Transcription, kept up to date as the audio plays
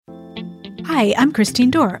Hi, I'm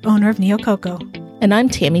Christine Dorr, owner of Neo Coco. And I'm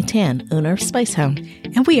Tammy Tan, owner of Spicehound.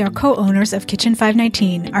 And we are co-owners of Kitchen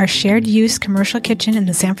 519, our shared-use commercial kitchen in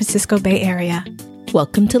the San Francisco Bay Area.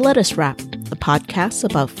 Welcome to Lettuce Wrap, a podcast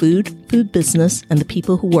about food business, and the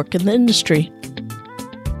people who work in the industry.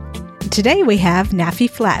 Today we have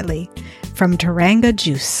Nafi Flatley from Taranga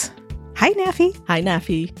Juice. Hi, Nafi. Hi,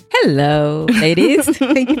 Nafi. Hello, ladies.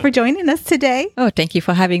 Thank you for joining us today. Oh, thank you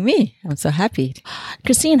for having me. I'm so happy.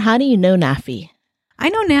 Christine, how do you know Nafi? I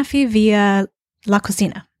know Nafi via La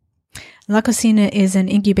Cocina. La Cocina is an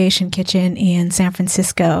incubation kitchen in San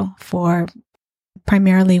Francisco for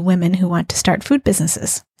primarily women who want to start food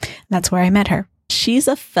businesses. That's where I met her. She's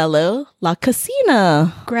a fellow La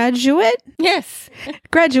Cocina Graduate? Yes.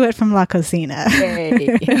 Graduate from La Cocina.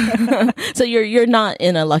 Hey. So you're not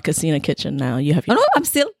in a La Cocina kitchen now. You have your... Oh, no, I'm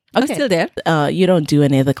still there. You don't do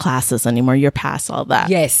any of the classes anymore. You're past all that.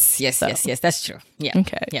 Yes. That's true. Yeah.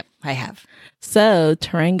 Okay. Yep, I have. So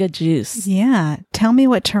Taranga Juice. Yeah. Tell me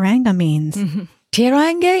what Taranga means. Mm-hmm.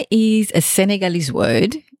 Teranga is a Senegalese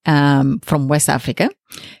word from West Africa,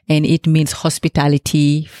 and it means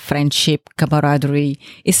hospitality, friendship, camaraderie.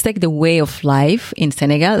 It's like the way of life in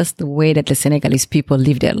Senegal. That's the way that the Senegalese people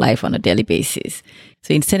live their life on a daily basis.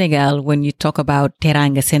 So in Senegal, when you talk about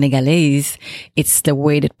Teranga Senegalese, it's the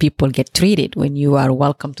way that people get treated when you are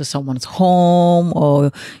welcome to someone's home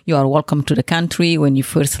or you are welcome to the country when you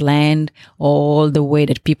first land, all the way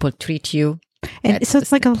that people treat you. And so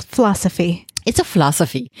it's like a philosophy. It's a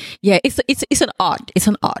philosophy. Yeah, it's an art. It's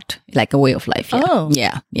an art, like a way of life. Yeah. Oh.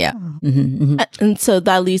 Yeah. Mm-hmm, mm-hmm. And so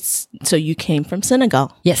that leads, so you came from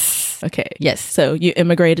Senegal. Yes. Okay. Yes. So you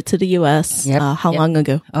immigrated to the U.S. Yep. How long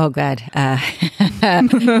ago? Oh, God.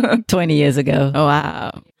 20 years ago. Oh,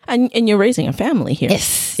 wow. And you're raising a family here. Yes.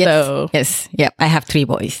 So. Yes. Yeah. I have 3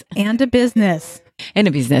 boys. And a business. And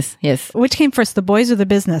a business. Yes. Which came first, the boys or the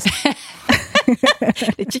business?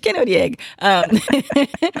 The chicken or the egg?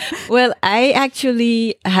 Well, I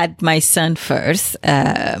actually had my son first,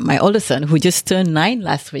 my older son, who just turned 9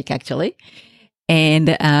 last week, actually. And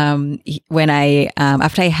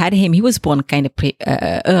after I had him, he was born kind of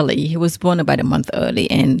early. He was born about a month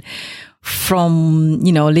early. And from,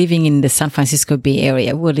 living in the San Francisco Bay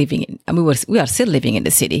Area, we are still living in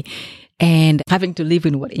the city, and having to live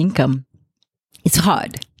in what income? It's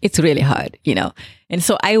hard. It's really hard, And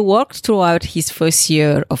so I worked throughout his first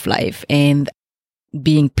year of life, and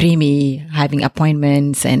being preemie, having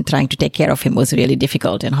appointments and trying to take care of him was really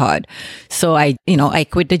difficult and hard. So I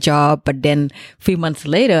quit the job, but then a few months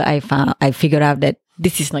later, I figured out that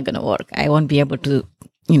this is not going to work. I won't be able to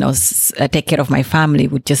take care of my family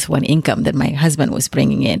with just one income that my husband was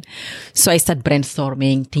bringing in. So I started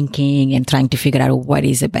brainstorming, thinking, and trying to figure out what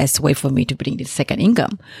is the best way for me to bring this second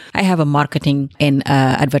income. I have a marketing and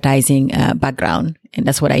advertising background, and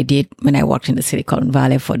that's what I did when I worked in the Silicon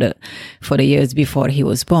Valley for the years before he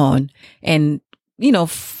was born. And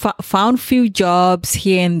found few jobs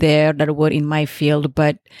here and there that were in my field,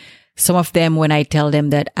 but some of them, when I tell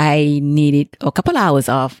them that I needed a couple hours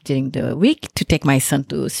off during the week to take my son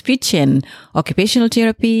to speech and occupational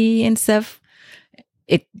therapy and stuff,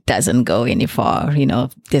 it doesn't go any far,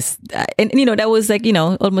 that was like,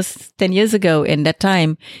 almost 10 years ago. And that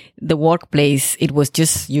time, the workplace, it was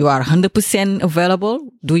just, you are 100% available,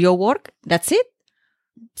 do your work, that's it.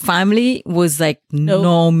 Family was like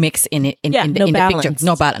no mix in it, in the picture.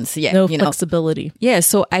 No balance. Yeah. No flexibility. Yeah.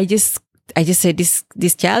 So I just said,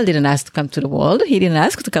 this child didn't ask to come to the world. He didn't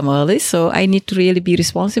ask to come early. So I need to really be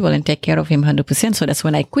responsible and take care of him 100%. So that's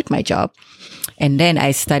when I quit my job. And then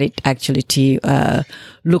I started actually to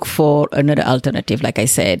look for another alternative, like I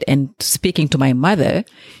said. And speaking to my mother,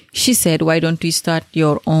 she said, why don't you start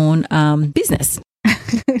your own business?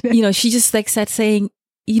 She just started saying,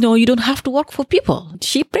 you don't have to work for people.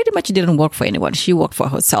 She pretty much didn't work for anyone. She worked for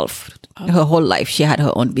herself. Her whole life, she had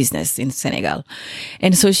her own business in Senegal.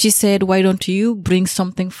 And so she said, why don't you bring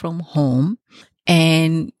something from home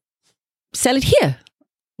and sell it here?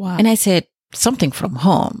 Wow. And I said, something from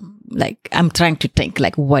home? Like, I'm trying to think,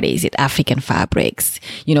 like, what is it? African fabrics,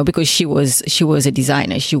 because she was a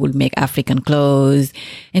designer. She would make African clothes.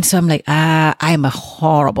 And so I'm like, I'm a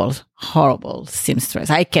horrible seamstress.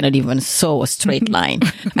 I cannot even sew a straight line.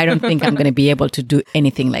 I don't think I'm going to be able to do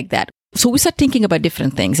anything like that. So we started thinking about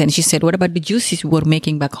different things. And she said, what about the juices we were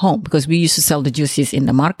making back home? Because we used to sell the juices in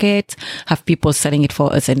the market, have people selling it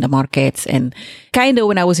for us in the markets. And kind of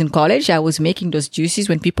when I was in college, I was making those juices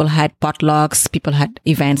when people had potlucks, people had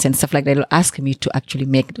events and stuff like that. They'll ask me to actually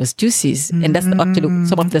make those juices. And that's actually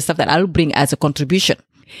some of the stuff that I'll bring as a contribution.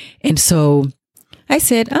 And so I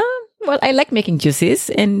said, well, I like making juices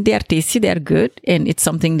and they are tasty, they are good. And it's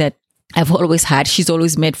something that I've always had. She's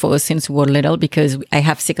always made for us since we were little because I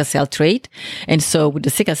have sickle cell trait. And so with the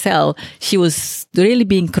sickle cell, she was really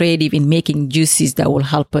being creative in making juices that will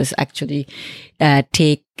help us actually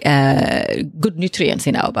take good nutrients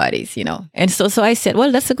in our bodies, you know. And so I said,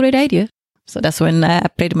 well, that's a great idea. So that's when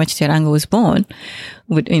pretty much Teranga was born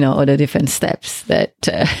with, you know, all the different steps that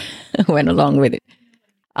went along with it.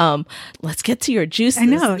 Let's get to your juices. I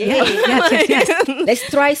know. Yeah. Yes. Let's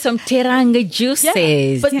try some Teranga juices.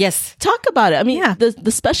 Yeah, but yes. talk about it. I mean,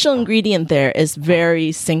 the special ingredient there is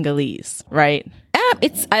very Senegalese, right?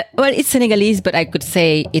 It's Senegalese, but I could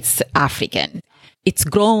say it's African. It's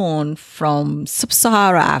grown from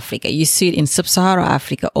Sub-Sahara Africa. You see it in Sub-Sahara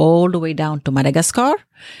Africa all the way down to Madagascar.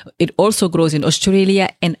 It also grows in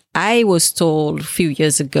Australia. And I was told a few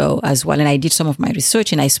years ago as well, and I did some of my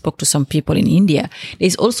research and I spoke to some people in India.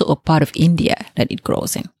 There's also a part of India that it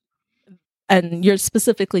grows in. And you're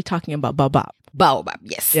specifically talking about baobab. Baobab,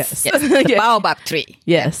 yes. Yes. The baobab tree.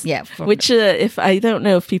 Yes. Yeah. Which, if I don't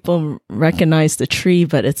know if people recognize the tree,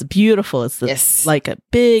 but it's beautiful. It's like a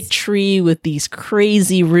big tree with these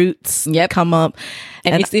crazy roots come up.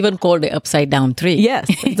 And it's even called the upside down tree. Yes,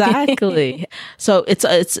 exactly. So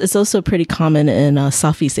it's also pretty common in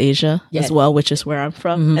Southeast Asia as well, which is where I'm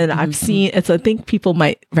from. And I've seen I think people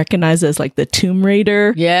might recognize it as like the Tomb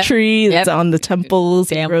Raider tree. It's on the temples.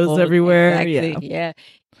 It grows everywhere. Exactly. Yeah.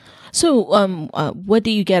 So, what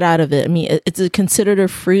do you get out of it? I mean, is it considered a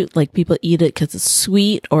fruit? Like people eat it because it's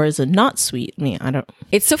sweet, or is it not sweet? I mean, I don't.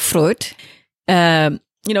 It's a fruit. You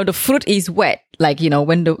know, the fruit is wet. Like, you know,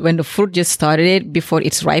 when the fruit just started it before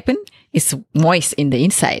it's ripened, it's moist in the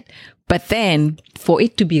inside. But then for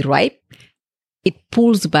it to be ripe, it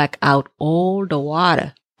pulls back out all the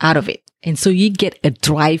water out of it. And so you get a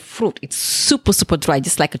dry fruit. It's super, super dry,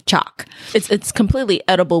 just like a chalk. It's completely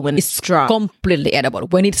edible when it's dry. Completely edible.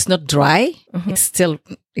 When it's not dry, it's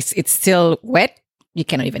still wet. You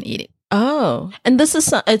cannot even eat it. Oh, and this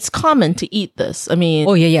is it's common to eat this. I mean,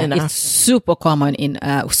 it's super common in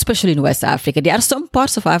especially in West Africa. There are some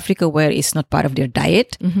parts of Africa where it's not part of their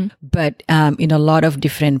diet, but in a lot of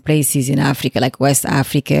different places in Africa, like West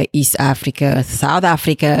Africa, East Africa, South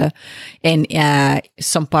Africa, and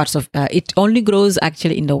some parts of it only grows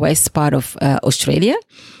actually in the west part of Australia.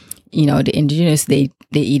 You know, the indigenous they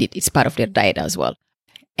eat it. It's part of their diet as well,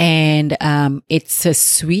 and it's a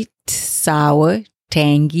sweet, sour,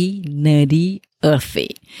 tangy, nutty,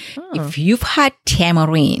 earthy. If you've had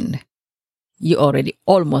tamarind, you already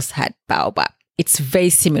almost had baobab. It's very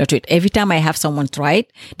similar to it. Every time I have someone try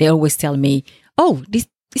it, they always tell me, oh, this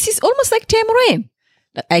is almost like tamarind.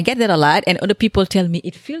 I get that a lot. And other people tell me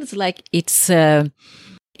it feels like it's a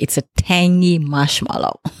tangy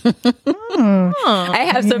marshmallow.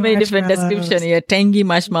 I have so many different descriptions here. Tangy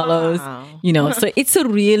marshmallows, you know, so it's a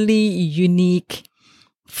really unique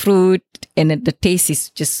fruit, and the taste is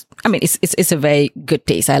just, I mean, it's a very good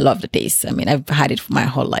taste. I love the taste. I mean, I've had it for my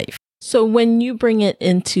whole life. So when you bring it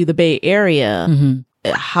into the Bay Area,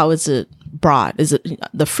 how is it brought? Is it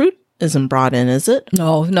the fruit isn't brought in, is it?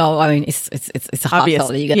 No. I mean, it's a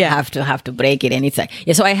hassle. You're gonna have to break it, and it's like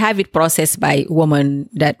so I have it processed by a woman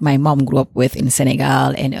that my mom grew up with in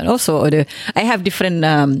Senegal, and also I have different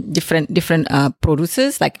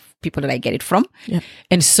producers, like people that I get it from,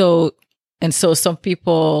 and so some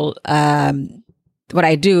people, what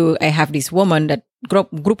I do, I have this woman that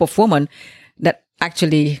group of women that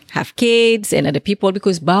actually have kids and other people,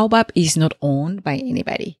 because baobab is not owned by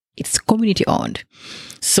anybody. It's community owned.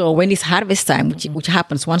 So when it's harvest time, which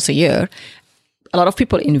happens once a year, a lot of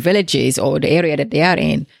people in villages or the area that they are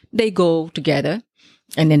in, they go together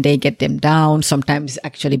and then they get them down. Sometimes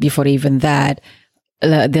actually before even that,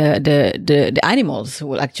 the animals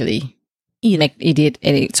will actually eat it,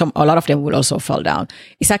 and a lot of them will also fall down.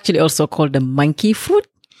 It's actually also called the monkey fruit.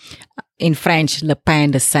 In French, le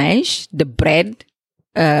pain de singe, the bread,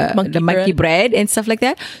 monkey bread and stuff like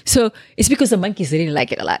that. So it's because the monkeys really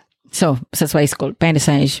like it a lot. So that's why it's called pain de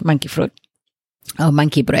singe, monkey fruit, or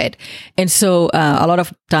monkey bread. And so a lot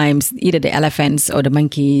of times either the elephants or the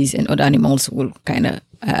monkeys and other animals will kind of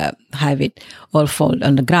have it all fall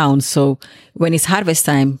on the ground. So when it's harvest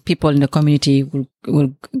time, people in the community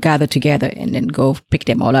will gather together and then go pick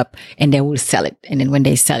them all up, and they will sell it. And then when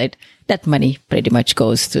they sell it, that money pretty much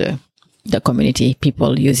goes to the community.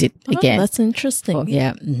 People use it again. That's interesting. Oh,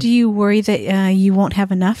 yeah. Do you worry that you won't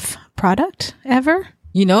have enough product ever?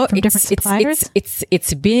 You know, from different suppliers?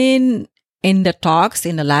 It's been in the talks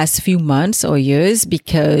in the last few months or years,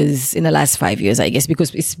 because in the last 5 years, I guess,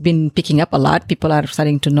 because it's been picking up a lot. People are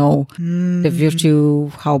starting to know the virtue,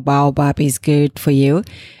 how baobab is good for you.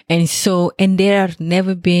 And there have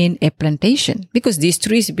never been a plantation, because these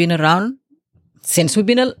trees have been around since we've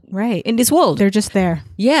been in this world. They're just there.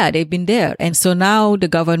 Yeah, they've been there. And so now the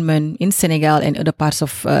government in Senegal and other parts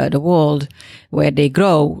of the world where they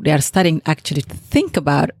grow, they are starting actually to think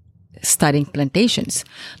about starting plantations.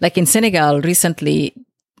 Like in Senegal recently,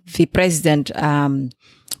 the president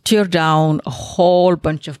tore down a whole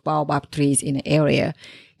bunch of baobab trees in an area.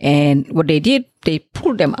 And what they did, they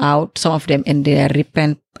pulled them out, some of them, and they are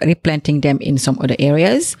replanting them in some other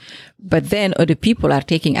areas. But then other people are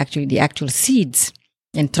taking actually the actual seeds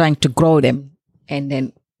and trying to grow them and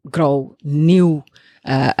then grow new,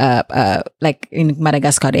 like in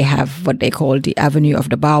Madagascar, they have what they call the Avenue of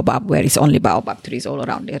the Baobab, where it's only baobab trees all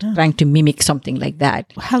around. They're trying to mimic something like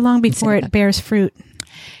that. How long before it bears fruit?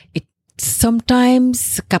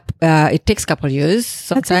 Sometimes it takes a couple of years.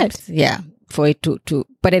 Sometimes, yeah. For it to,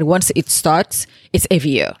 but then once it starts, it's every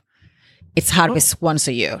year. It's harvest once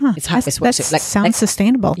a year. It's harvest once a year. Sounds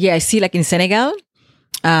sustainable. Yeah, I see like in Senegal,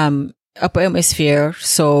 upper hemisphere,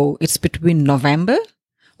 so it's between November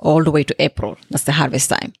all the way to April. That's the harvest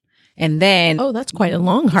time. And then that's quite a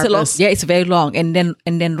long harvest. It's very long. And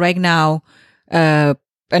then right now, and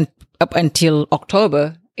up until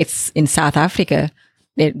October, it's in South Africa,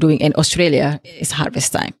 they're doing in Australia, it's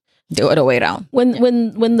harvest time. The other way around.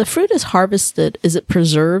 When the fruit is harvested, is it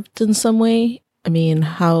preserved in some way? I mean,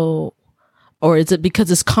 how, or is it because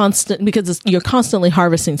it's constant? Because you're constantly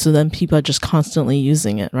harvesting, so then people are just constantly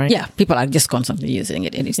using it, right? Yeah, people are just constantly using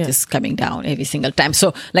it, and it's just coming down every single time.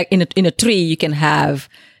 So, like in a tree, you can have,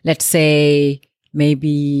 let's say,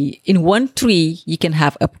 maybe in one tree you can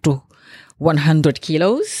have up to 100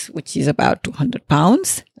 kilos, which is about 200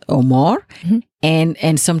 pounds or more. Mm-hmm.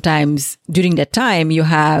 And sometimes during that time, you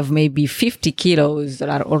have maybe 50 kilos that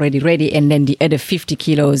are already ready. And then the other 50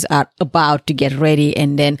 kilos are about to get ready.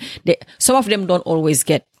 And then some of them don't always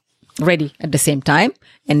get ready at the same time.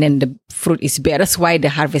 And then the fruit is bare. That's why the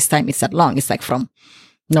harvest time is that long. It's like from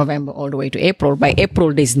November all the way to April. By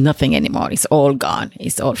April, there's nothing anymore. It's all gone.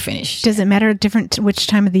 It's all finished. Does it matter which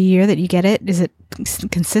time of the year that you get it? Is it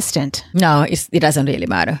consistent? No, it doesn't really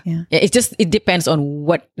matter. Yeah. It depends on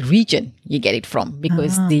what region you get it from,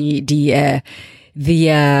 because the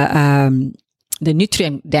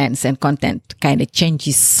nutrient dense and content kind of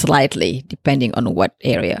changes slightly depending on what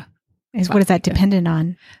area. What is that dependent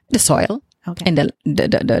on? The soil. Okay. And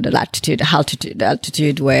the latitude, the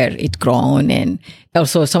altitude where it grown, and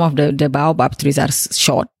also some of the baobab trees are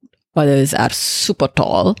short, others are super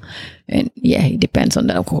tall, and it depends on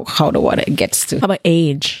how the water gets to. How about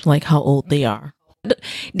age? Like how old they are?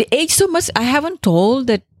 The age, so much I haven't told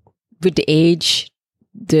that with the age,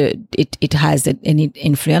 it has any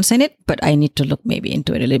influence in it, but I need to look maybe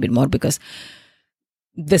into it a little bit more, because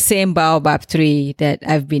the same baobab tree that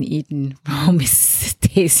I've been eating from Miss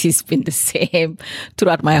Stacy's been the same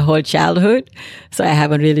throughout my whole childhood. So I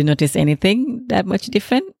haven't really noticed anything that much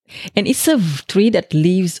different. And it's a tree that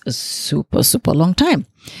lives a super, super long time.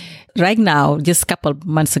 Right now, just a couple of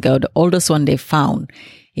months ago, the oldest one they found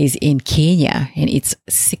is in Kenya, and it's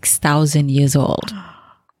 6,000 years old.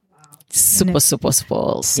 Super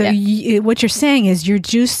old. So what you're saying is your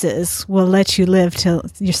juices will let you live till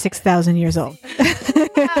you're 6,000 years old.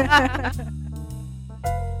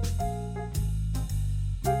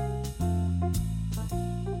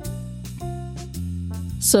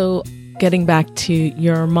 So getting back to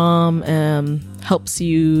your mom helps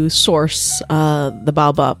you source the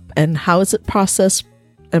baobab, and how is it processed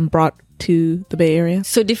and brought to the Bay Area?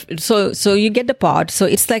 So you get the pod. So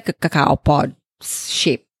it's like a cacao pod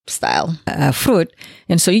shape style fruit,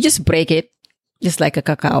 and so you just break it just like a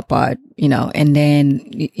cacao pod, and then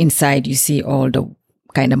inside you see all the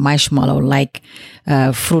kind of marshmallow like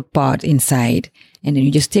fruit pod inside, and then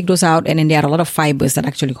you just take those out, and then there are a lot of fibers that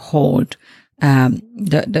actually hold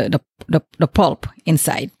the pulp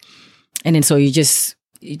inside, and then so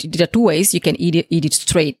there are two ways. You can eat it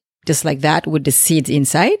straight just like that with the seeds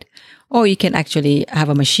inside, or you can actually have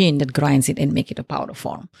a machine that grinds it and make it a powder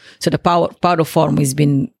form. So the powder form has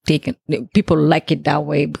been taken. People like it that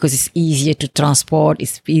way because it's easier to transport.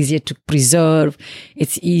 It's easier to preserve.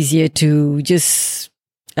 It's easier to just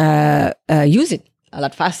use it a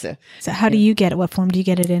lot faster. So how do you get it? What form do you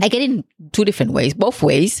get it in? I get it in two different ways, both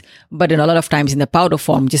ways. But then a lot of times in the powder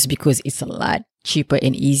form, just because it's a lot cheaper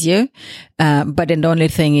and easier. But then the only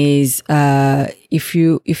thing is, if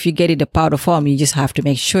you get it the powder form, you just have to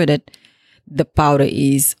make sure that the powder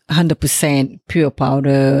is 100% pure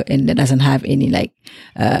powder and it doesn't have any like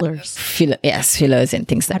fillers and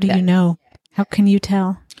things like that. How do you know? How can you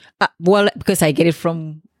tell? Well, because I get it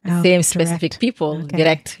from the same specific people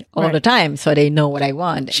direct all the time, so they know what I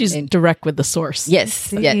want. She's direct with the source.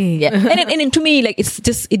 Yes, yeah. And to me, like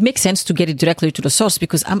it makes sense to get it directly to the source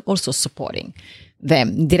because I'm also supporting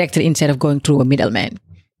them directly instead of going through a middleman.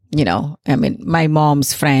 You know, I mean, my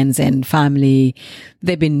mom's friends and family,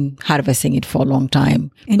 they've been harvesting it for a long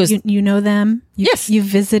time. And you know them? Yes. You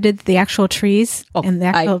visited the actual trees? And the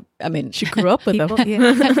actual... I mean, she grew up with them.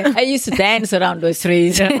 Yeah. I used to dance around those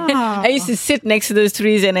trees. I used to sit next to those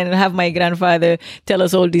trees and then have my grandfather tell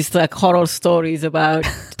us all these like horror stories about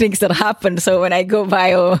things that happened. So when I go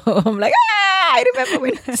by, I'm like, I remember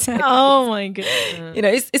when. Oh my goodness! You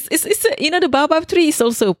know, it's you know, the baobab tree is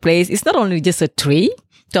also a place. It's not only just a tree.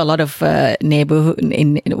 To a lot of neighborhood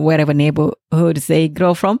in wherever neighborhoods they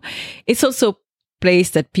grow from, it's also a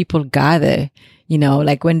place that people gather. You know,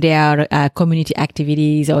 like when there are community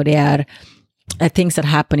activities or there are things that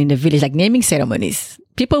happen in the village, like naming ceremonies.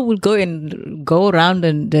 People will go around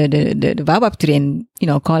the baobab tree and, you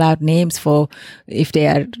know, call out names for if they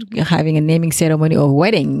are having a naming ceremony or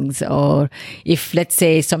weddings, or if, let's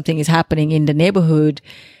say, something is happening in the neighborhood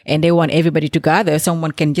and they want everybody to gather,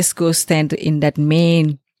 someone can just go stand in that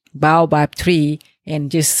main baobab tree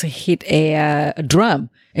and just hit a drum,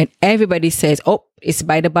 and everybody says, "Oh, it's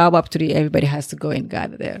by the baobab tree." Everybody has to go and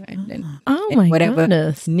gather there, and then whatever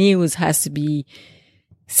news has to be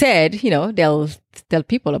said, you know, they'll tell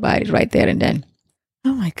people about it right there and then.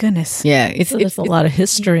 Oh my goodness! Yeah, it's a lot of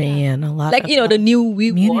history and a lot like, you know, the new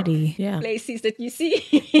community places that you see.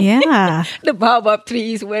 Yeah, the baobab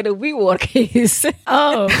tree is where the WeWork is.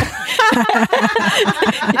 Oh,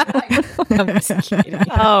 I'm just kidding.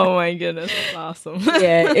 Oh my goodness, that's awesome.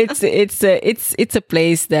 Yeah, it's a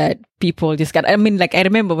place that people just got. I mean, like I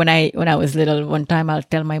remember when I was little, one time I'll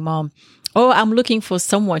tell my mom, "Oh, I'm looking for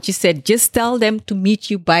someone." She said, "Just tell them to meet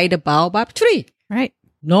you by the baobab tree." Right.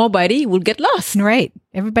 Nobody will get lost. Right.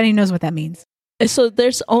 Everybody knows what that means. So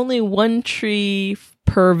there's only one tree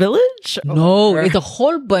per village? No, it's a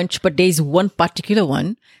whole bunch, but there's one particular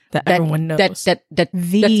one that everyone knows. That's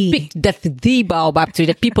the baobab tree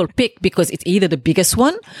that people pick because it's either the biggest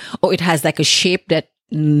one or it has like a shape that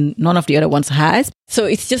none of the other ones has. So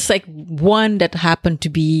it's just like one that happened to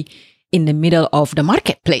be in the middle of the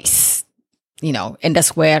marketplace, you know, and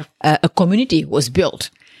that's where a community was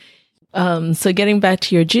built. So getting back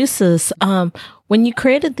to your juices, when you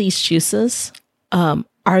created these juices,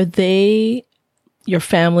 are they your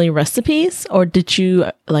family recipes, or did you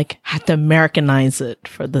like have to Americanize it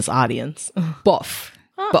for this audience? Both.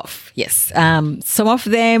 Both, yes. Some of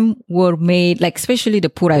them were made, like especially the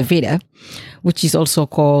Pura Vida, which is also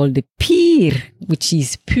called the Pir, which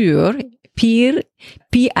is pure, Pir,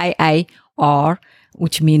 P-I-I-R,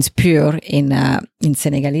 which means pure in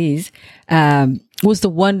Senegalese, was the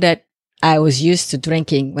one that I was used to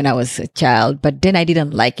drinking when I was a child, but then I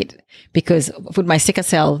didn't like it because with my sickle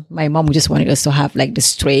cell, my mom just wanted us to have like the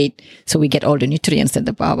straight, so we get all the nutrients that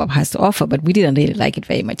the baobab has to offer, but we didn't really like it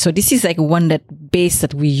very much. So this is like one base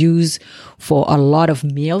that we use for a lot of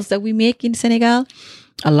meals that we make in Senegal.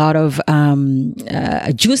 A lot of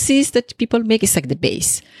juices that people make is like the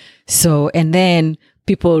base. So, and then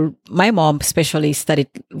my mom especially studied,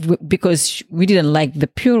 because we didn't like the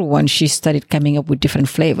pure one, she started coming up with different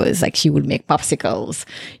flavors. Like she would make popsicles,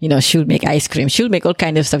 you know, she would make ice cream. She would make all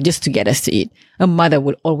kinds of stuff just to get us to eat. A mother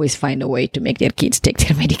would always find a way to make their kids take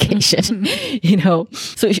their medication, you know.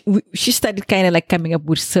 So she started kind of like coming up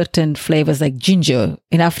with certain flavors like ginger.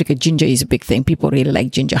 In Africa, ginger is a big thing. People really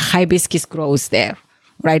like ginger. Hibiscus grows there,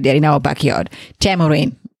 right there in our backyard.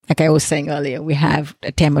 Tamarind. Like I was saying earlier, we have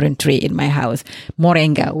a tamarind tree in my house.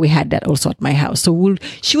 Moringa, we had that also at my house. So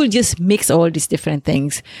she will just mix all these different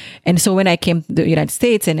things. And so when I came to the United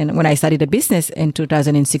States and then when I started a business in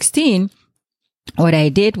 2016, what I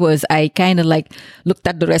did was I kind of like looked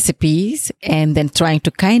at the recipes and then trying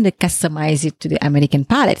to kind of customize it to the American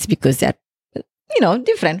palates because they're, you know,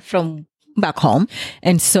 different from back home.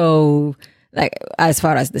 And so like as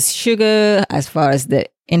far as the sugar, as far as the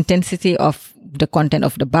intensity of the content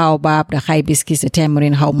of the baobab, the hibiscus, the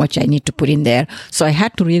tamarind, how much I need to put in there. So I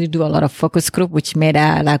had to really do a lot of focus group, which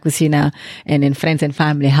Meda, La Cucina, and then friends and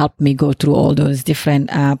family helped me go through all those different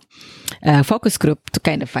focus group to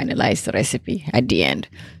kind of finalize the recipe at the end.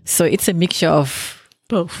 So it's a mixture of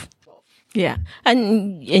both. Yeah.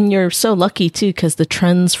 And you're so lucky too, because the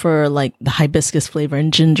trends for like the hibiscus flavor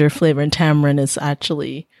and ginger flavor and tamarind is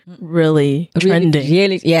actually really trending.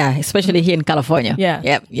 Really, yeah, especially here in California.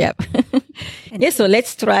 Yeah. Yep. Yeah, so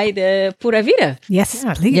let's try the Pura Vida. Yes,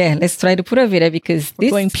 please. Yeah, let's try the Pura Vida because we're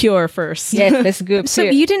going pure first. Yes, let's go pure. So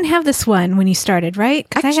you didn't have this one when you started, right?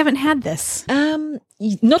 Because I haven't had this.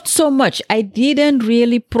 Not so much. I didn't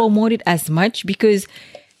really promote it as much because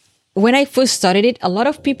when I first started it, a lot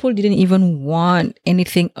of people didn't even want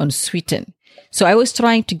anything unsweetened. So I was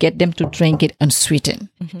trying to get them to drink it unsweetened.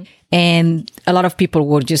 Mm-hmm. And a lot of people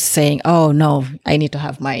were just saying, oh no, I need to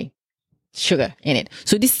have my sugar in it.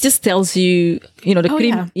 So this just tells you, the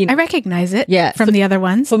cream. Yeah. I recognize it from so the other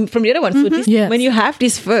ones. From the other ones. Mm-hmm. So this, yes. When you have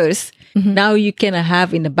this first, mm-hmm. now you can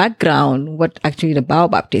have in the background what actually the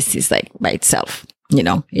baobab taste is like by itself.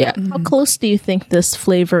 Yeah. How close do you think this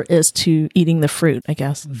flavor is to eating the fruit, I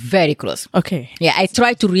guess? Very close. Okay. Yeah, I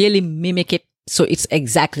try to really mimic it so it's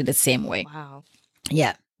exactly the same way. Wow.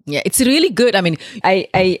 Yeah. Yeah, it's really good. I mean,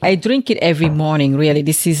 I drink it every morning, really.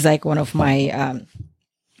 This is like one of my,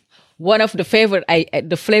 one of the favorite,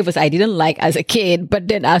 the flavors I didn't like as a kid, but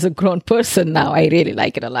then as a grown person now, I really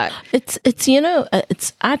like it a lot. It's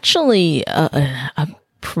actually a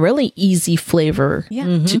really easy flavor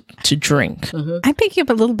to drink. Mm-hmm. I pick up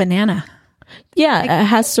a little banana. Yeah, it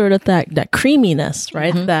has sort of that creaminess,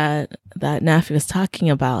 right? Mm-hmm. That Nafi was talking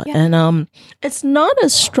about. Yeah. And it's not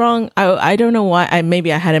as strong. I don't know why.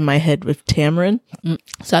 Maybe I had in my head with tamarind.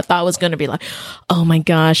 So I thought it was going to be like, oh my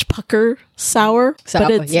gosh, pucker sour.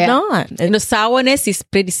 But it's not. The sourness is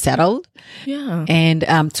pretty settled. Yeah. And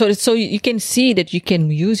so you can see that you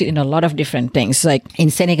can use it in a lot of different things. Like in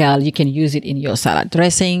Senegal, you can use it in your salad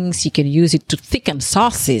dressings. You can use it to thicken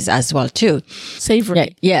sauces as well too.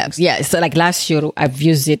 Savory. Yeah. So like last year, I've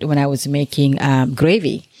used it when I was making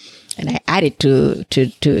gravy. And I added to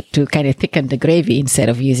kind of thicken the gravy instead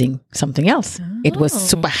of using something else. Oh. It was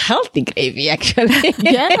super healthy gravy, actually.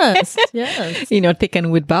 Yes.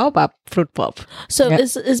 Thickened with baobab fruit pulp. So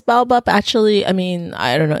is baobab actually, I mean,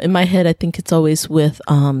 I don't know. In my head, I think it's always with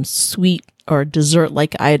sweet or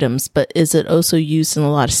dessert-like items, but is it also used in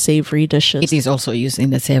a lot of savory dishes? It is also used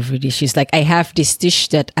in the savory dishes. Like I have this dish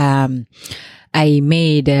that I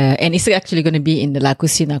made, and it's actually going to be in the La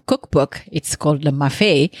Cucina cookbook. It's called Le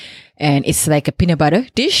Mafé, and it's like a peanut butter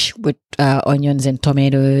dish with onions and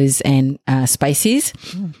tomatoes and spices.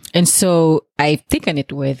 And so I thicken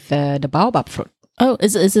it with the baobab fruit. Oh,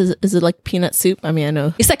 is it like peanut soup? I mean, I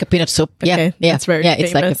know it's like a peanut soup. Okay, yeah, that's very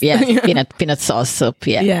famous. It's like peanut sauce soup.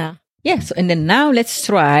 Yeah. So and then now let's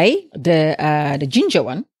try the ginger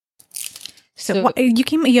one. So you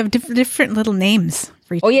have different little names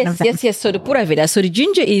for each one of them. Yes. So the pura vida. So the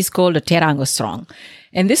ginger is called the Terango Strong.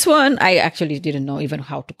 And this one, I actually didn't know even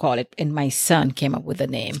how to call it. And my son came up with the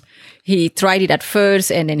name. He tried it at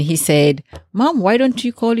first and then he said, Mom, why don't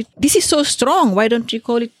you call it, this is so strong. Why don't you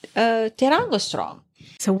call it Terango Strong?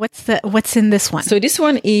 So what's in this one? So this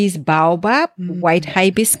one is baobab, white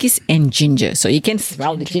hibiscus, and ginger. So you can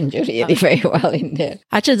smell the ginger really very well in there.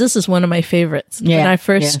 Actually, this is one of my favorites. Yeah, when I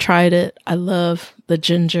first tried it, I love the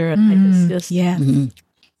ginger and hibiscus. Yeah. Mm-hmm.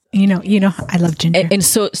 You know, I love ginger. And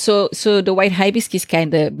so the white hibiscus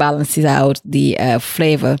kind of balances out the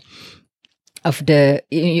flavor of the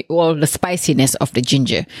spiciness of the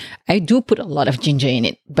ginger. I do put a lot of ginger in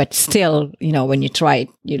it, but still, when you try it,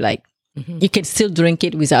 you like, you can still drink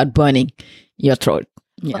it without burning your throat.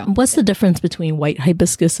 What's the difference between white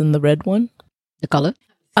hibiscus and the red one? The color?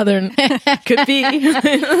 Other than could be.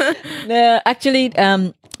 No, actually,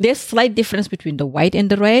 there's slight difference between the white and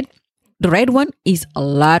the red. The red one is a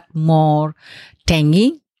lot more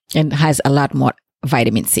tangy and has a lot more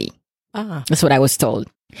vitamin C. That's what I was told.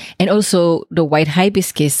 And also, the white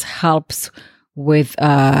hibiscus helps with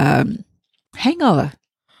hangover.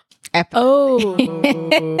 Oh, with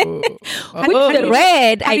the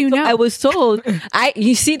red, I was told.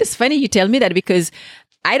 You see, it's funny you tell me that because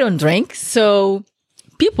I don't drink. So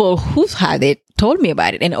people who've had it told me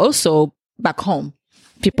about it, and also back home,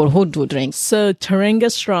 people who do drink. So Terango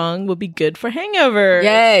Strong will be good for hangover.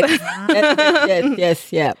 Yes.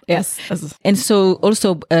 And so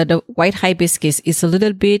also the white hibiscus is a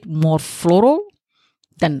little bit more floral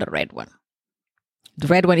than the red one. The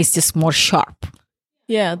red one is just more sharp.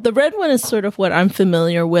 Yeah, the red one is sort of what I'm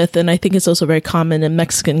familiar with, and I think it's also very common in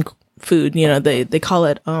Mexican food. They call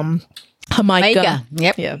it Jamaica.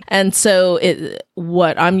 Yep. Yeah. And so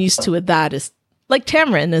what I'm used to with that is like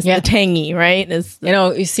tamarind is the tangy, right?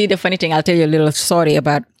 You see the funny thing, I'll tell you a little story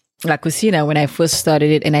about La Cucina. When I first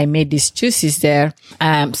started it and I made these juices there,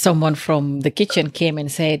 someone from the kitchen came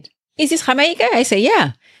and said, "Is this Jamaica?" I said,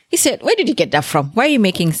 "Yeah." He said, "Where did you get that from? Where are you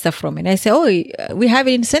making stuff from?" And I said, "Oh, we have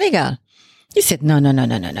it in Senegal." He said, No.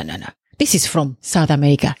 This is from South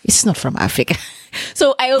America. It's not from Africa.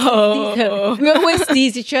 So we always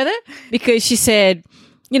tease each other because she said,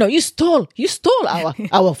 you stole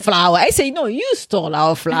our flour. I say, no, you stole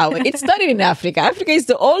our flour. It started in Africa. Africa is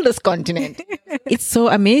the oldest continent. It's so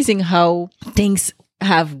amazing how things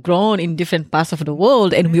have grown in different parts of the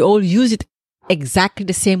world and we all use it exactly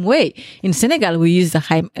the same way. In Senegal, we use the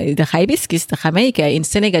hibiscus, the Jamaica. In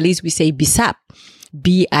Senegalese, we say bissap.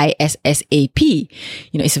 B-I-S-S-A-P.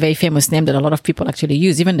 It's a very famous name that a lot of people actually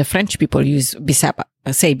use. Even the French people use bissap,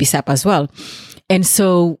 say bissap as well. And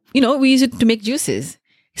so, we use it to make juices.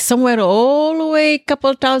 Somewhere all the way, a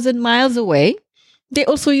couple thousand miles away, they're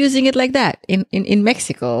also using it like that in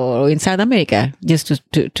Mexico or in South America, just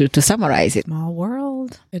to summarize it. Small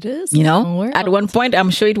world. It is. At one point,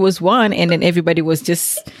 I'm sure it was one, and then everybody was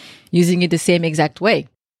just using it the same exact way.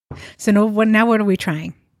 So now what are we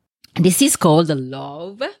trying? This is called the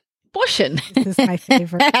Love Potion. This is my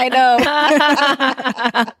favorite. I know.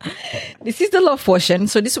 This is the Love Potion.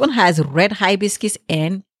 So this one has red hibiscus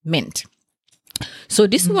and mint. So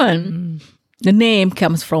this one, the name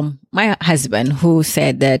comes from my husband, who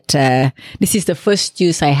said that this is the first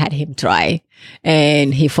juice I had him try,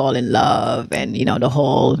 and he fall in love, and the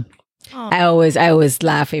whole. Aww. I always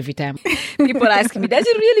laugh every time people ask me, "Does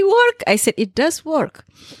it really work?" I said, "It does work.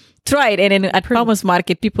 Try it." And then at farmers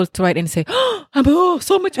market, people try it and say, "Oh, I'm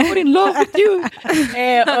so much more in love with you."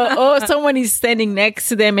 Or someone is standing next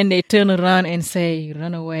to them and they turn around and say,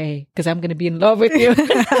 "Run away, because I'm going to be in love with you."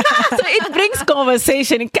 So it brings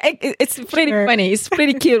conversation. It's pretty funny. It's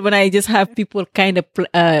pretty cute when I just have people kind of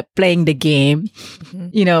playing the game,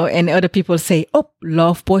 and other people say, "Oh,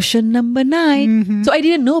 Love Potion number 9." Mm-hmm. So I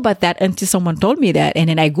didn't know about that until someone told me that. And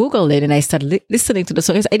then I Googled it and I started listening to the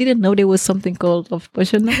songs. I didn't know there was something called Love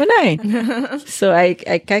Potion number 9. So I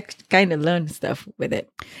kind of learned stuff with it.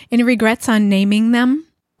 Any regrets on naming them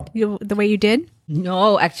the way you did?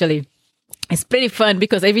 No, actually. It's pretty fun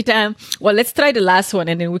because every time, let's try the last one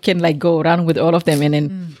and then we can go around with all of them and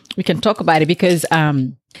then we can talk about it because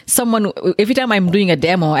every time I'm doing a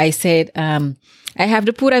demo, I said, I have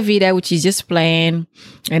the Pura Vida, which is just plain.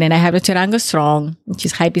 And then I have the Teranga Strong, which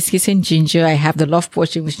is hibiscus and ginger. I have the Love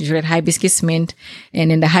Potion, which is red hibiscus mint,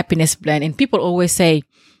 and then the Happiness Blend. And people always say,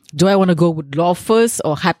 do I want to go with love first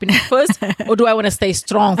or happiness first? Or do I want to stay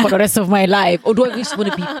strong for the rest of my life? Or do I just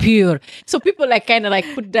want to be pure? So people kind of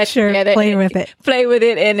put that together. Play with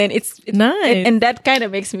it. And then it's nice. And that kind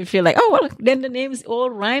of makes me feel like, then the names all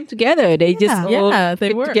rhyme together. They just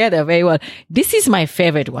they work together very well. This is my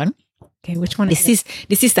favorite one. Okay, which one this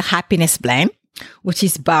is the Happiness Blend, which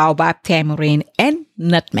is baobab, tamarind, and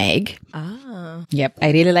nutmeg. Yep,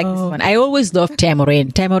 I really like this one. I always love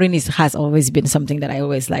tamarind. Tamarind has always been something that I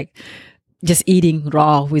always like, just eating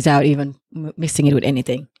raw without even mixing it with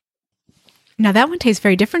anything. Now that one tastes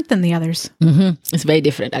very different than the others. Mm-hmm. It's very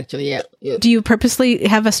different, actually. Yeah. Do you purposely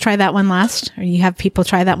have us try that one last, or you have people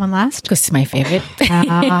try that one last? Because it's my favorite.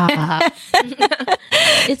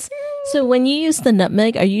 So when you use the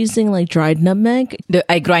nutmeg, are you using dried nutmeg?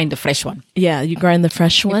 I grind the fresh one. Yeah, you grind the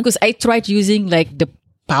fresh one. Because I tried using the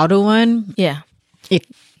powder one. Yeah, it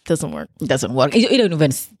doesn't work. It doesn't work. You don't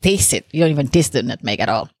even taste it. You don't even taste the nutmeg at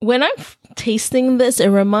all. When I'm tasting this, it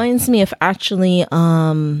reminds me of actually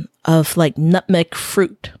of nutmeg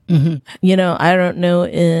fruit. Mm-hmm. I don't know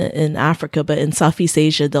in Africa, but in Southeast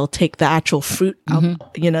Asia, they'll take the actual fruit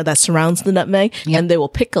out, that surrounds the nutmeg, and they will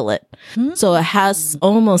pickle it. Mm-hmm. So it has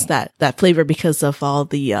almost that flavor because of all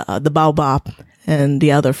the baobab and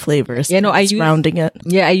the other flavors surrounding it.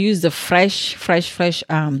 Yeah, I use the fresh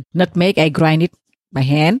nutmeg. I grind it by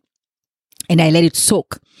hand and I let it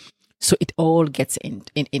soak, so it all gets in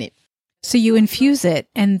it. So you infuse it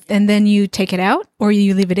and then you take it out, or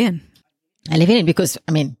you leave it in? I leave it in because,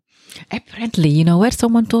 apparently, you know what?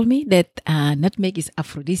 Someone told me that nutmeg is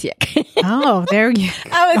aphrodisiac. Oh, there you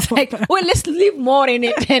go. I was like, let's leave more in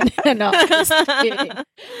it. No, just kidding.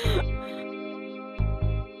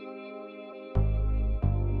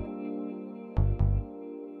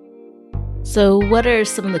 So what are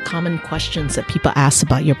some of the common questions that people ask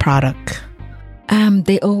about your product?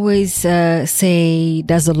 They always say,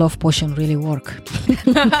 does the Love Potion really work?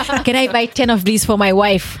 Can I buy 10 of these for my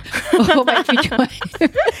wife? Or for my future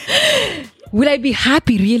wife? Will I be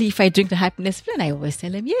happy really if I drink the Happiness Blend? I always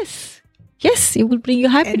tell them, yes. Yes, it will bring you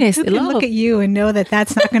happiness. And who can look at you and know that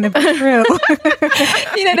that's not going to be true?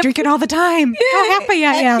 I drink it all the time. Yeah, how happy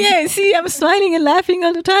I am. Yeah, see, I'm smiling and laughing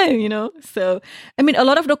all the time, So, a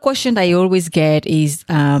lot of the questions I always get is,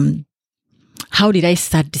 how did I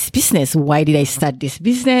start this business? Why did I start this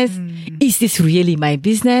business? Is this really my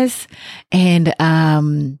business? And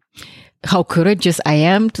how courageous I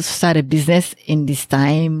am to start a business in this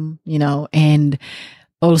time, and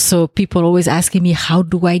also people always asking me, how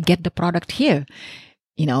do I get the product here?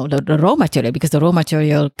 The raw material, because the raw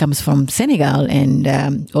material comes from Senegal and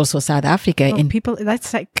also South Africa. And people,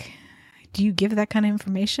 that's do you give that kind of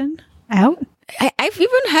information out? I've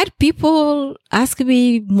even had people ask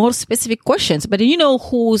me more specific questions, but you know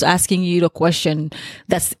who's asking you the question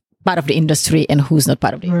that's part of the industry and who's not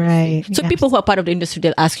part of the industry. So people who are part of the industry,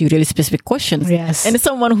 they'll ask you really specific questions. Yes. And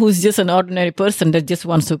someone who's just an ordinary person that just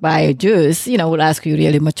wants to buy a juice, will ask you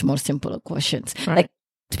really much more simpler questions. Right. Like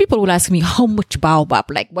people will ask me how much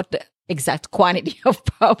baobab, like what the exact quantity of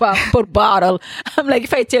baobab per bottle. I'm like,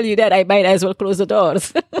 if I tell you that, I might as well close the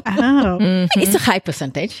doors. It's a high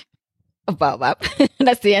percentage of baobab.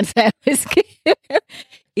 That's the answer.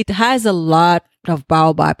 It has a lot of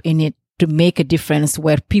baobab in it to make a difference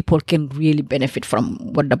where people can really benefit from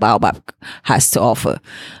what the baobab has to offer.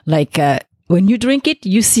 Like when you drink it,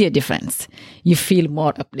 you see a difference. You feel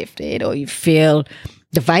more uplifted, or you feel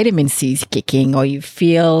the vitamin C is kicking, or you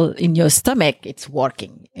feel in your stomach it's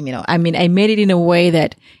working. I made it in a way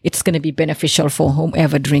that it's going to be beneficial for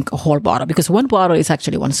whomever drink a whole bottle, because one bottle is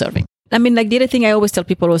actually one serving. Like the other thing I always tell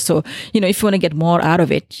people also, if you want to get more out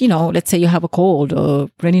of it, let's say you have a cold or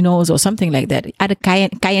runny nose or something like that, add a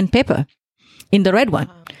cayenne pepper in the red one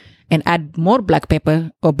and add more black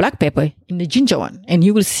pepper in the ginger one, and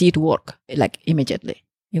you will see it work like immediately.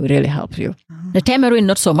 It will really help you. The tamarind,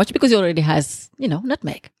 not so much, because it already has,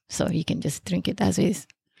 nutmeg. So you can just drink it as is.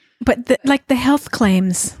 But the health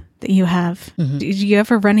claims that you have, did you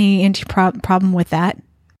ever run into problem with that?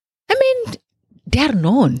 They are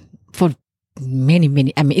known for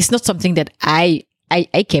many. It's not something that I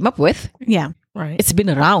came up with. Yeah. Right. It's been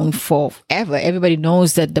around forever. Everybody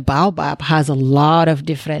knows that the baobab has a lot of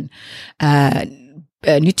different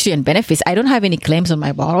nutrient benefits. I don't have any claims on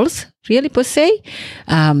my bottles, really, per se.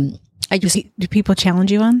 Do people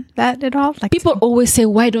challenge you on that at all? Like people always say,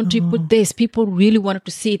 why don't you put this? People really wanted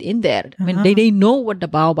to see it in there. They know what the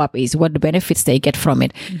baobab is, what the benefits they get from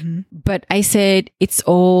it. But I said, it's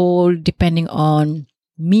all depending on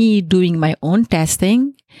me doing my own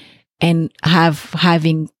testing and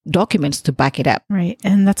having documents to back it up. Right.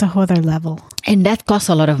 And that's a whole other level. And that costs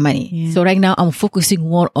a lot of money. Yeah. So right now I'm focusing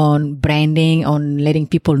more on branding, on letting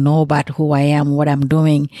people know about who I am, what I'm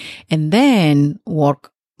doing, and then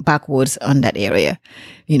work backwards on that area,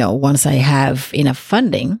 once I have enough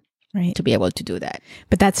funding to be able to do that.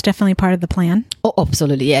 But that's definitely part of the plan. Oh,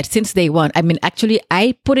 absolutely. Yeah. Since day one. Actually,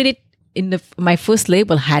 I put it in my first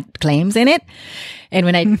label had claims in it. And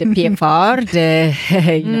when I did the PFR, the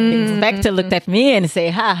inspector looked at me and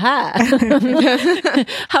say,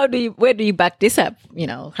 where do you back this up?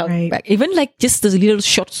 Back? Even like just those little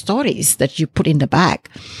short stories that you put in the back,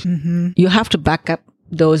 you have to back up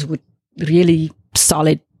those with really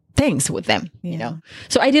solid things with them,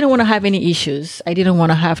 So I didn't want to have any issues. I didn't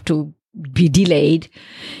want to have to be delayed.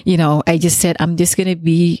 I just said, I'm just going to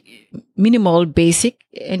be minimal, basic,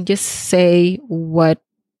 and just say what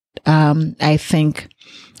I think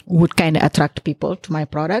would kind of attract people to my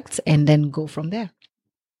products, and then go from there.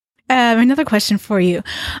 Another question for you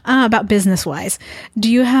about business-wise.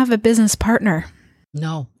 Do you have a business partner?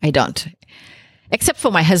 No, I don't. Except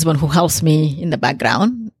for my husband, who helps me in the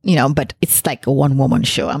background, but it's like a one-woman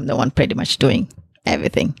show. I'm the one pretty much doing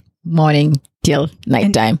everything, morning till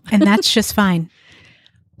nighttime. And that's just fine.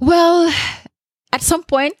 Well, at some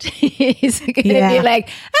point, he's going to be like,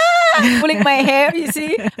 pulling my hair, you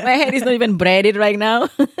see? My hair is not even braided right now.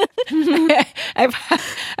 I've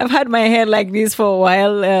had my hair like this for a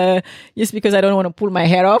while, just because I don't want to pull my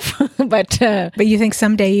hair off. But you think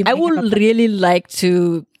someday I would really like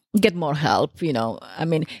to get more help,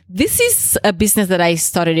 this is a business that I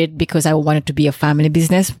started it because I wanted to be a family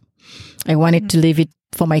business. I wanted to leave it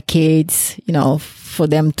for my kids, for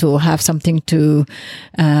them to have something to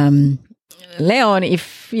lay on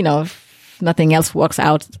if nothing else works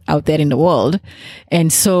out there in the world.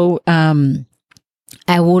 And so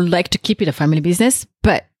I would like to keep it a family business,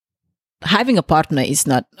 but having a partner is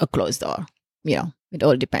not a closed door. It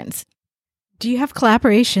all depends. Do you have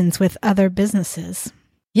collaborations with other businesses?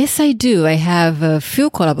 Yes, I do. I have a few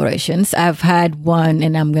collaborations. I've had one,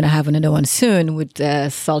 and I'm going to have another one soon with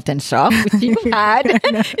Salt and Straw, which you had.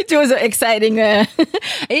 It was exciting. I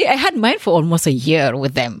had mine for almost a year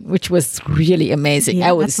with them, which was really amazing. Yeah,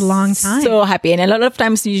 I was a long time. So happy. And a lot of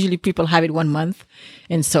times, usually people have it 1 month.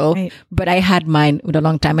 And so, but I had mine with a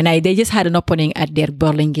long time. And they just had an opening at their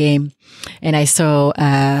Burlingame. And I saw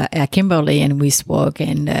Kimberly, and we spoke,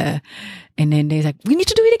 and then they're like, we need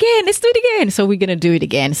to do it again. Let's do it again. So we're going to do it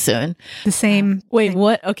again soon. The same. Wait,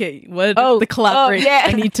 what? Okay. What? The collaboration. Yeah.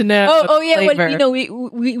 I need to know. Well,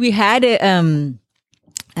 we had a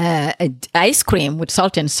ice cream with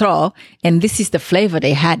salt and straw. And this is the flavor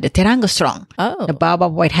they had, the Teranga Strong. Oh. The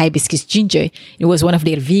baobab white hibiscus ginger. It was one of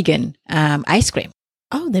their vegan ice cream.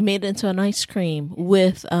 Oh, they made it into an ice cream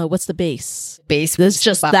with, what's the base? Base. It's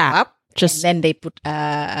just baobab. that. And then they put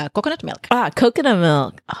coconut milk. Coconut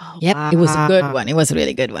milk. Oh, yep, wow. It was a good one. It was a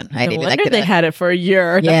really good one. I really liked it. They had it for a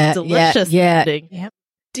year. Yeah, that's delicious. Yeah. Yep.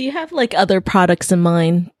 Do you have like other products in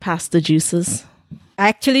mind past the juices? I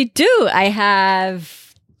actually do. I have.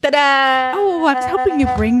 Ta-da! Oh, I was hoping you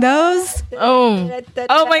bring those. Oh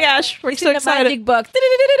my gosh, we're so excited! Magic box.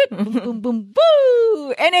 Boom, boom, boom,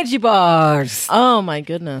 boo! Energy bars. Oh my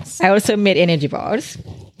goodness! I also made energy bars.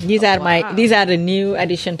 These are These are the new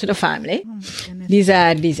addition to the family. These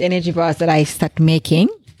are these energy bars that I started making,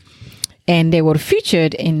 and they were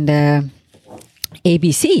featured in the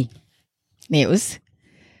ABC news.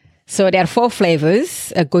 So there are 4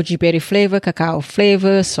 flavors: a goji berry flavor, cacao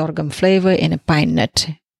flavor, sorghum flavor, and a pine nut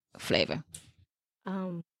flavor.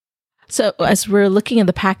 So as we're looking at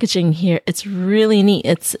the packaging here, it's really neat.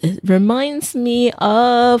 It reminds me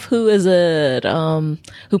of who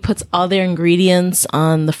puts all their ingredients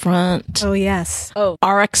on the front. Oh, yes. Oh,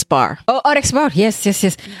 RX Bar. Oh, RX Bar. Yes. I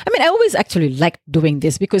mean, I always actually like doing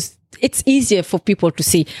this because it's easier for people to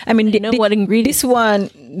see. I mean, what ingredients?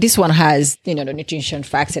 This one has, the nutrition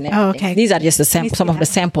facts and everything. Oh, okay. These are just some of the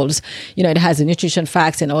samples. It has the nutrition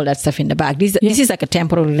facts and all that stuff in the back. This is like a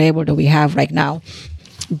temporary label that we have right now.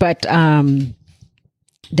 But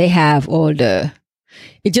they have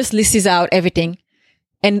it just lists out everything.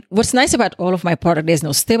 And what's nice about all of my product, there's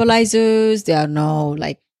no stabilizers. There are no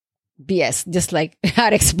like BS, just like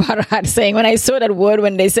RX Bar had saying. When I saw that word,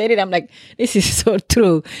 when they said it, I'm like, this is so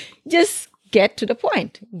true. Just get to the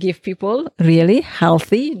point. Give people really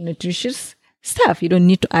healthy, nutritious stuff. You don't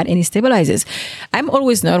need to add any stabilizers. I'm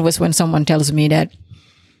always nervous when someone tells me that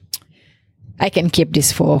I can keep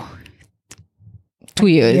this for 2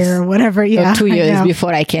 years or whatever, or 2 years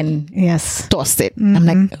before I can toast it. Mm-hmm. I'm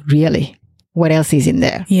like, really? What else is in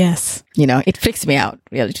there? Yes. It freaks me out,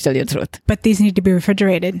 really, to tell you the truth. But these need to be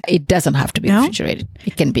refrigerated. It doesn't have to be refrigerated.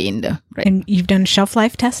 It can be in the... Right. And you've done a shelf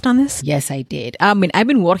life test on this? Yes, I did. I mean, I've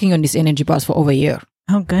been working on this energy bars for over a year.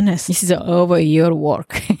 Oh, goodness. This is over a year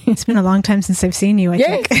work. It's been a long time since I've seen you, I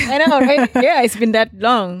think. I know, right? Yeah, it's been that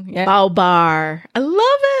long. Yeah. Bao Bar. I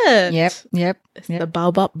love it. Yep. It's the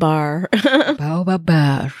Baobab Bar. Baobab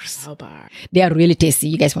bars. Bao Bar. They are really tasty.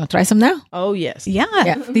 You guys want to try some now? Oh, yes.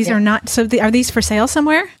 Yeah. These are not... So are these for sale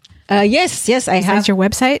somewhere? Yes. I have. Besides your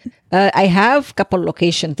website? I have a couple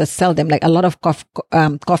locations that sell them, like a lot of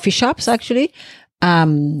coffee shops, actually.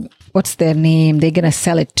 What's their name? They're going to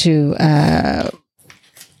sell it to...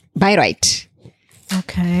 Buy Right.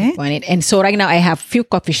 Okay. And so right now I have few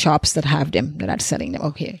coffee shops that have them, that are selling them.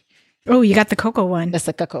 Okay. Oh, you got the cocoa one. That's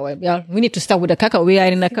the cacao. Yeah, we need to start with the cacao. We are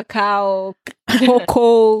in a cocoa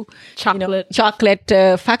chocolate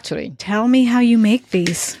factory. Tell me how you make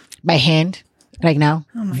these. By hand right now.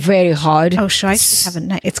 Very hard. Oh, sure. I have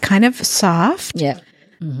a It's kind of soft. Yeah.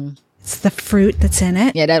 Mm-hmm. It's the fruit that's in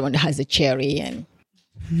it. Yeah, that one has a cherry and...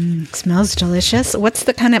 smells delicious. What's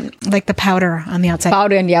the kind of like the powder on the outside?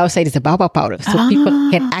 Powder on the outside is the baobab powder. So people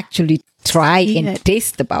can actually try and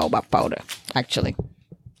taste the baobab powder, actually.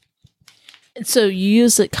 So you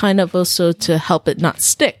use it kind of also to help it not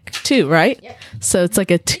stick too, right? Yep. So it's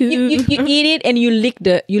like a tube. You eat it and you lick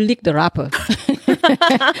the wrapper.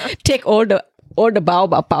 Take all the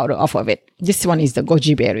baobab powder off of it. This one is the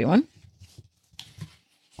goji berry one.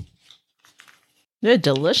 They're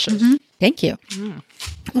delicious. Mm-hmm. Thank you.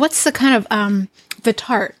 What's the kind of the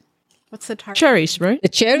tart? What's the tart? Cherries, right? The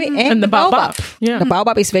cherry and the baobab. Yeah, the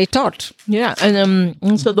baobab is very tart. Yeah, and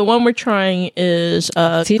so the one we're trying is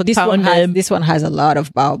this one has a lot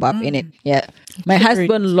of baobab in it. Yeah, my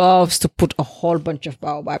husband loves to put a whole bunch of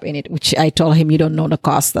baobab in it, which I told him you don't know the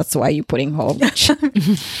cost. That's why you're putting whole bunch.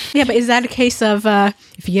 Yeah, but is that a case of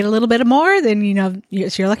if you get a little bit more, then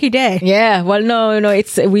it's your lucky day? Yeah. Well, no.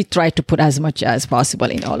 It's we try to put as much as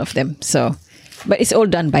possible in all of them. So, but it's all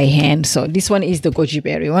done by hand. So this one is the goji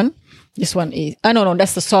berry one. This one is no,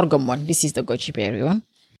 that's the sorghum one. This is the goji berry one.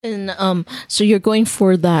 And so you're going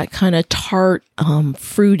for that kind of tart,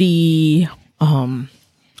 fruity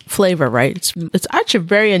flavor, right? It's actually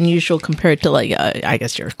very unusual compared to like I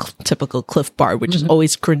guess your typical Cliff Bar, which is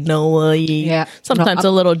always granola-y. Yeah, sometimes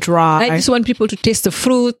a little dry. I just want people to taste the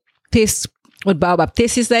fruit, taste what baobab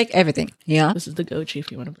tastes like, everything. Yeah, this is the goji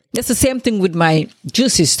if you want to. That's the same thing with my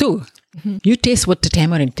juices too. Mm-hmm. You taste what the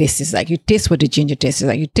tamarind tastes like. You taste what the ginger tastes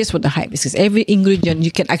like. You taste what the hibiscus. Every ingredient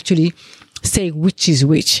you can actually say which is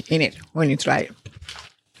which in it when you try it.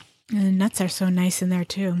 And the nuts are so nice in there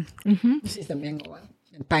too. Mm-hmm. This is the mango one.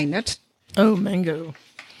 And pine nut. Oh, mango.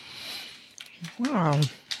 Wow.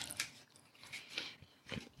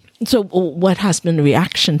 So what has been the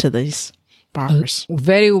reaction to these bars?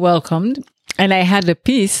 Very welcomed. And I had a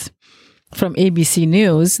piece from ABC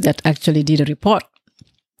News that actually did a report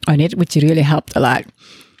on it, which really helped a lot.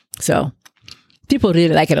 So people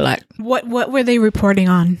really like it a lot. What were they reporting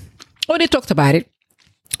on? Oh, they talked about it.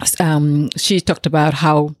 She talked about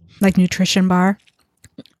how... Like nutrition bar?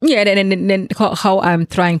 Yeah, and then how I'm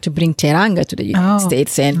trying to bring Teranga to the United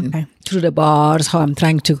States and through the bars, how I'm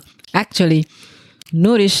trying to actually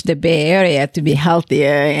nourish the Bay Area to be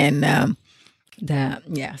healthier. And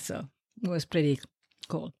so it was pretty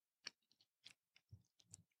cool.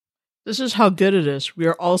 This is how good it is. We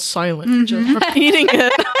are all silent, just repeating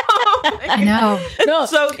it. I know. No,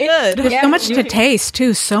 so good. There's so much to taste,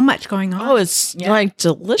 too. So much going on. Oh, it's like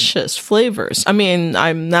delicious flavors. I mean,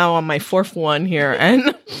 I'm now on my fourth one here,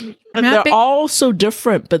 and they're all so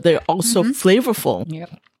different, but they're also flavorful. Yep.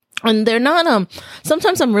 And they're not,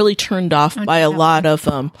 sometimes I'm really turned off by a lot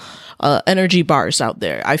of energy bars out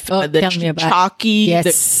there. I feel they're chalky,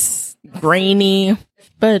 they're grainy,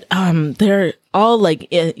 but they're all like,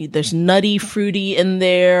 there's nutty, fruity in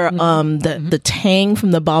there. The tang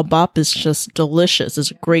from the baobab is just delicious.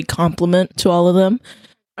 It's a great compliment to all of them.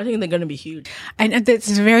 I think they're going to be huge. And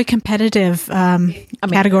it's a very competitive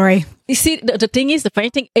category. You see, the thing is, the funny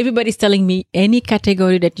thing, everybody's telling me any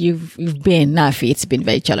category that you've been, Nafi, it's been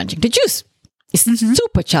very challenging. The juice is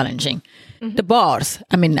super challenging. The bars,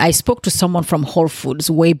 I mean, I spoke to someone from Whole Foods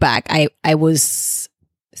way back. I was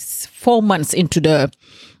 4 months into the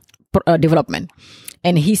development,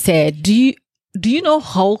 and he said, do you know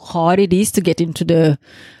how hard it is to get into the...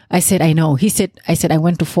 I said, I know. I said, I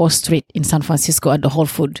went to 4th Street in San Francisco at the Whole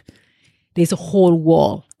Food. There's a whole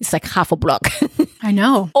wall. It's like half a block. I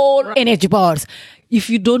know. All energy bars. If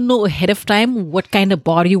you don't know ahead of time what kind of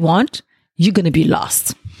bar you want, you're going to be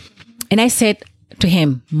lost. And I said to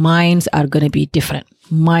him, mines are going to be different.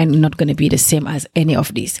 Mine not going to be the same as any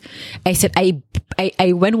of these. I said,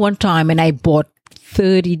 I went one time and I bought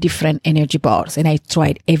 30 different energy bars, and I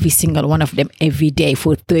tried every single one of them every day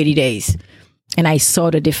for 30 days. And I saw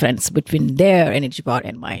the difference between their energy bar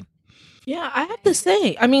and mine. Yeah, I have to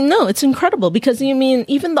say, I mean, no, it's incredible because even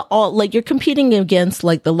you're competing against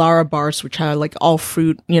like the Lara bars, which are like all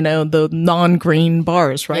fruit, the non-grain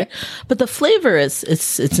bars, right? Yeah. But the flavor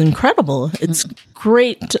it's incredible. It's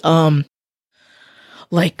great,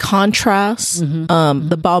 like contrast.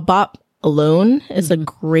 The baobab alone is a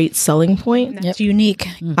great selling point. It's unique.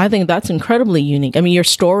 I think that's incredibly unique. I mean, your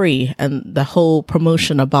story and the whole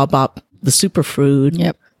promotion of baobab, the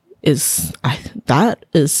superfood, I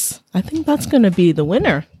think that's going to be the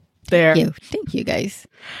winner there. Thank you guys.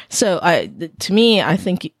 So to me, I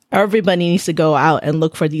think everybody needs to go out and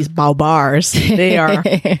look for these baobars. They are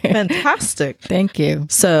fantastic. Thank you.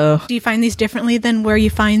 So do you find these differently than where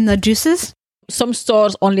you find the juices? Some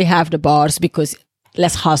stores only have the bars because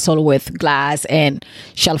less hassle with glass and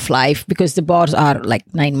shelf life, because the bars are like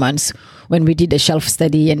 9 months. When we did the shelf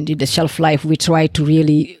study and did the shelf life, we tried to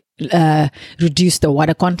really reduce the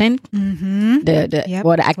water content, the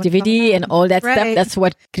water activity and all that stuff. That's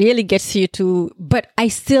what really gets you to, but I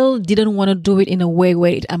still didn't want to do it in a way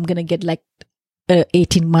where I'm going to get like a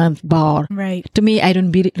 18-month bar. Right. To me, I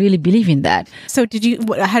don't really believe in that. So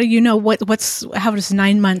how do you know how does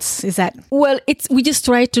 9 months is that? Well, we just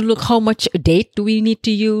try to look how much date do we need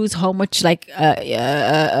to use, how much like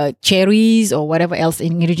cherries or whatever else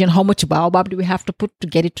ingredient, how much baobab do we have to put to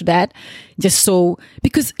get it to that? Just so,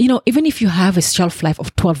 because, even if you have a shelf life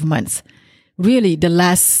of 12 months, really the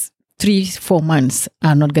last 3-4 months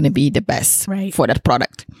are not going to be the best for that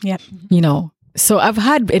product. Yep. So I've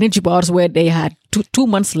had energy bars where they had 2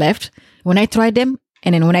 months left when I tried them.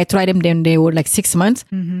 And then when I tried them, then they were like 6 months.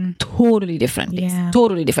 Totally different. Yeah.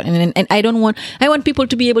 Totally different. And I want people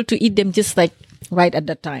to be able to eat them just like right at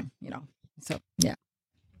that time, So, yeah.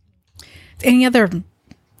 Any other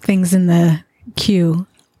things in the queue?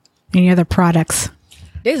 Any other products?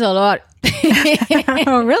 There's a lot.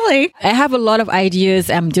 Oh, really? I have a lot of ideas.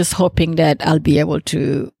 I'm just hoping that I'll be able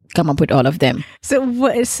to come up with all of them.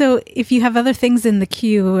 So if you have other things in the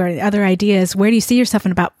queue or other ideas, where do you see yourself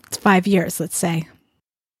in about 5 years, let's say?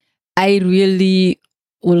 I really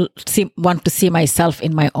want to see myself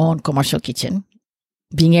in my own commercial kitchen,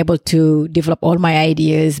 being able to develop all my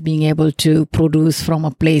ideas, being able to produce from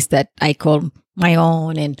a place that I call my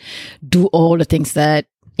own and do all the things that,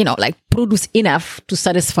 like produce enough to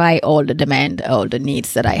satisfy all the demand, all the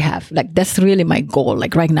needs that I have. Like that's really my goal.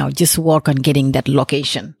 Like right now, just work on getting that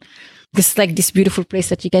location. Just like this beautiful place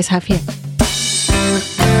that you guys have here.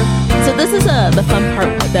 So this is the fun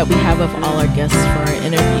part that we have of all our guests for our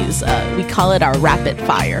interviews. We call it our rapid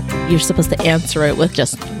fire. You're supposed to answer it with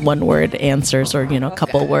just one word answers or, a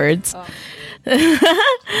couple words.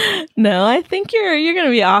 No, I think you're going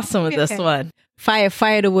to be awesome with this one. Fire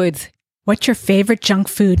the words. What's your favorite junk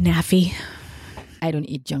food, Nafi? I don't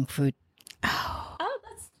eat junk food. Oh,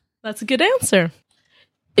 that's a good answer.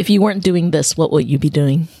 If you weren't doing this, what would you be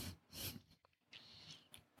doing?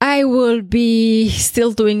 I will be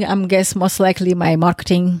still doing, I guess, most likely my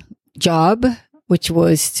marketing job, which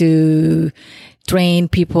was to train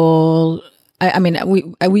people.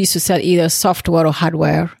 We used to sell either software or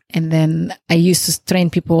hardware. And then I used to train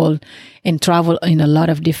people and travel in a lot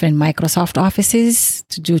of different Microsoft offices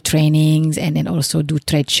to do trainings and then also do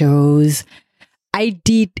trade shows. I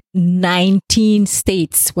did 19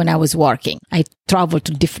 states when I was working. I traveled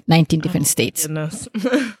to 19 different states. Goodness.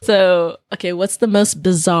 So, okay, what's the most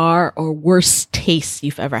bizarre or worst taste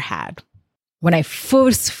you've ever had? When I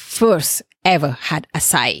first ever had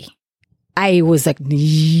acai, I was like,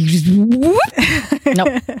 no.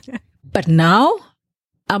 But now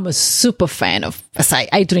I'm a super fan of acai.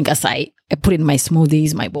 I drink acai. I put it in my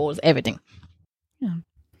smoothies, my bowls, everything. Yeah.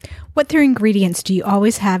 What 3 ingredients do you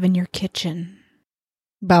always have in your kitchen?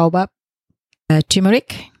 Baobab,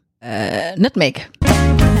 turmeric, nutmeg.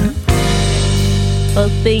 Well,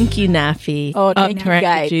 thank you, Nafi. Oh, thank you,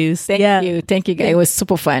 guys. Juice. Thank you. It was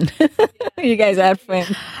super fun. You guys are fun.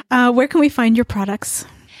 Where can we find your products?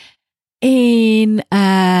 In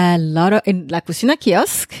La Cucina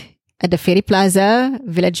Kiosk at the Ferry Plaza,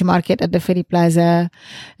 Village Market at the Ferry Plaza,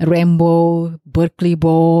 Rainbow, Berkeley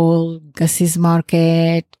Bowl, Gussie's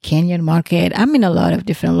Market, Canyon Market. I'm in a lot of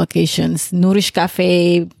different locations. Nourish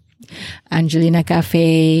Cafe, Angelina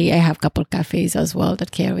Cafe. I have a couple cafes as well that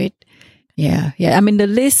carry it. Yeah. I mean, the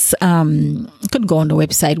list, you could go on the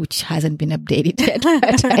website, which hasn't been updated yet.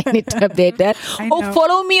 But I need to update that.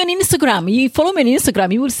 Follow me on Instagram. You follow me on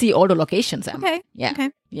Instagram, you will see all the locations. Okay. Yeah. Okay.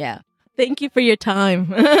 Yeah. Thank you for your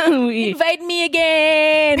time. Invite me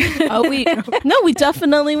again. We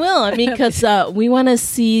definitely will. I mean, because we want to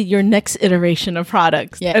see your next iteration of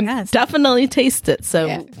products and definitely taste it.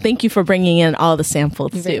 So thank you for bringing in all the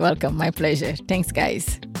samples. You're very welcome. My pleasure. Thanks,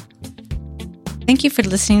 guys. Thank you for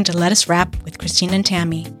listening to Let Us Wrap with Christine and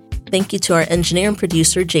Tammy. Thank you to our engineer and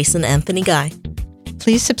producer, Jason Anthony Guy.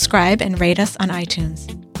 Please subscribe and rate us on iTunes.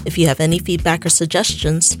 If you have any feedback or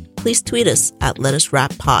suggestions, please tweet us at Let Us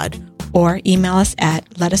Wrap Pod. Or email us at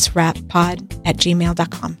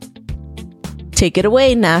letuswrappod@gmail.com. Take it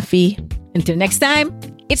away, Nafi. Until next time,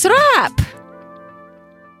 it's a wrap!